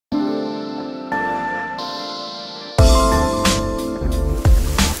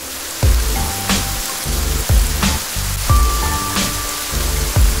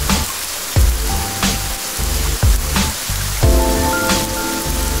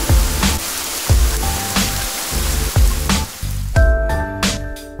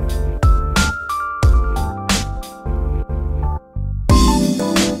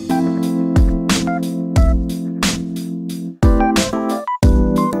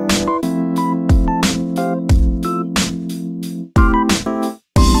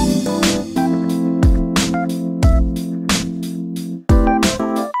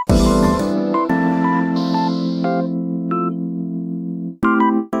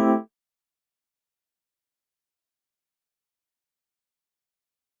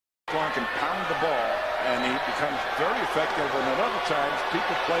Can pound the ball, and he becomes very effective, and at other times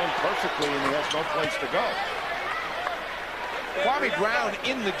people play him perfectly and he has no place to go. Kwame Brown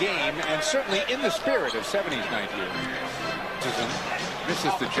in the game, and certainly in the spirit of 70s night here. This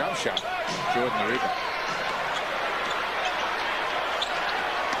is the jump shot. Jordan the rebound.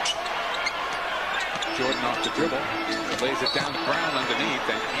 Jordan off the dribble, lays it down to Brown underneath.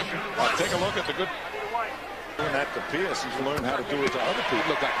 And take a look at the good doing that to Pierce. He's learned how to do it to other people.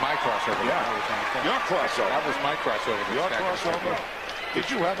 It looked like my crossover. Yeah, your crossover. That was my crossover. Your crossover. Did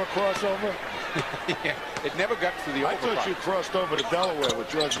you have a crossover? Yeah, it never got to the I thought you crossed over to Delaware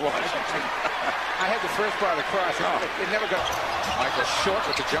with George Washington. I had the first part of the cross. It never got. Michael short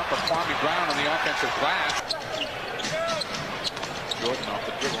with the jumper. Kwame Brown on the offensive glass. Jordan off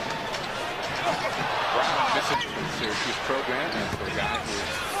the dribble. Brown missing the Syracuse program, and for a guy who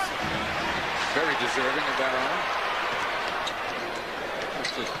is very deserving of that honor.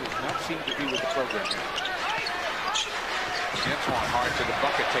 This just does not seem to be with the program yet. Antoine hard to the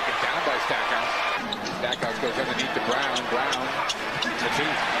bucket, taken down by Stackhouse. Stackhouse goes underneath to Brown. Brown to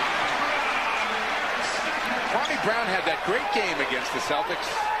two. Kwame Brown had that great game against the Celtics.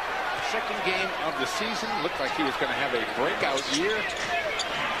 Second game of the season. Looked like he was going to have a breakout year.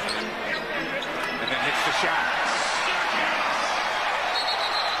 And then hits the shot.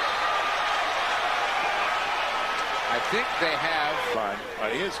 I think they have. Fine.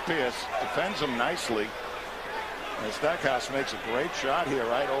 Here's Pierce. Defends him nicely. And Stackhouse makes a great shot here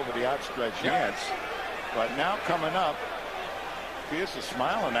right over the outstretched hands. But now coming up, Pierce is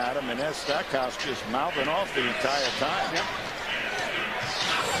smiling at him, and there's Stackhouse just mouthing off the entire time. Yep.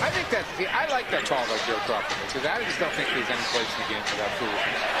 I think that's I like that call by Joe Crawford, because I just don't think there's any place in the game for that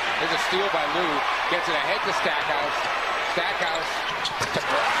foolishness. There's a steal by Lou, gets it ahead to Stackhouse. Stackhouse to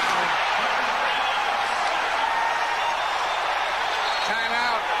Brown.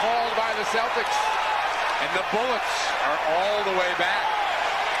 Timeout called by the Celtics. And the Bullets are all the way back.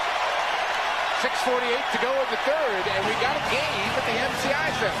 6:48 to go in the third, and we got a game at the MCI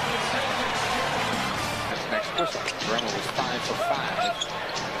Center. That's the next whistle. Bremer was 5 for 5 in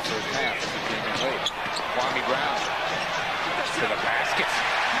the first half as he came in late. Kwame Brown to the basket.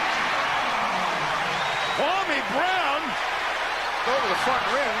 Kwame Brown Go to the front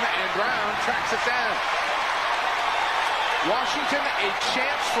rim, and Brown tracks it down. Washington a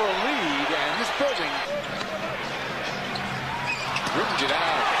chance for a lead, and this building rimmed it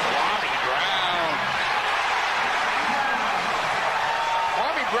out. Kwame Brown.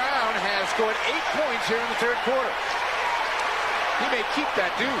 Kwame Brown has scored 8 points here in the third quarter. He may keep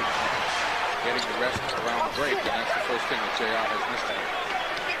that dude. Getting the rest around the break, and that's the first thing that JR has missed tonight.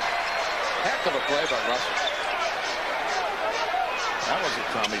 Heck of a play by Russell. That was a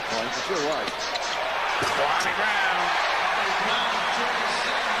Tommy point. It sure was. Kwame Brown.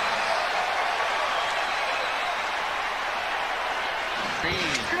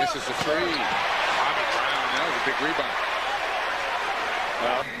 This is a three. Kwame Brown. That was a big rebound.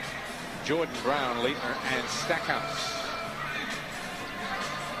 Jordan, Brown, Leitner, and Stackhouse.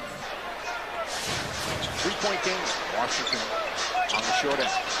 3-point game. Washington on the short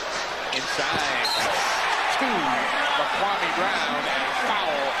end. Inside. Two for Kwame Brown, and a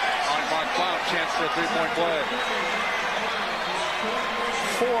foul on Mark Blount. Chance for a 3-point play.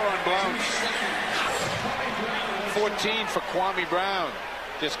 4 on Blount. 14 for Kwame Brown.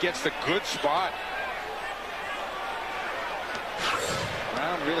 Just gets the good spot.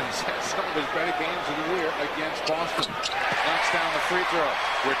 Brown really has had some of his better games of the year against Boston. Knocks down the free throw.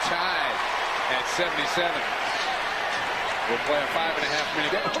 We're tied at 77. We'll play a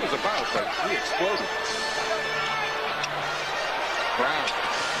 5.5-minute game. It was about, but he exploded. Brown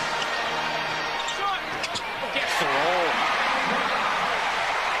gets the roll.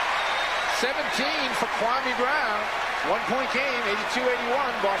 17 for Kwame Brown. 1-point game,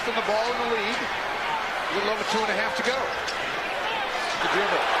 82-81. Boston the ball in the lead. A little over 2.5 to go. The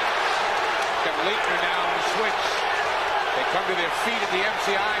dribble. Got Leitner now on the switch. They come to their feet at the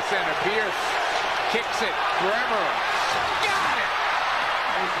MCI Center. Pierce kicks it. Bremer. Got it!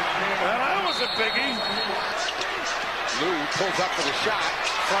 Well, that was a biggie. Lou pulls up for the shot.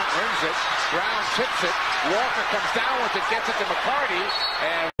 Front rims it. Brown tips it. Walker comes down with it. Gets it to McCarty.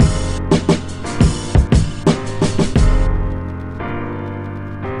 And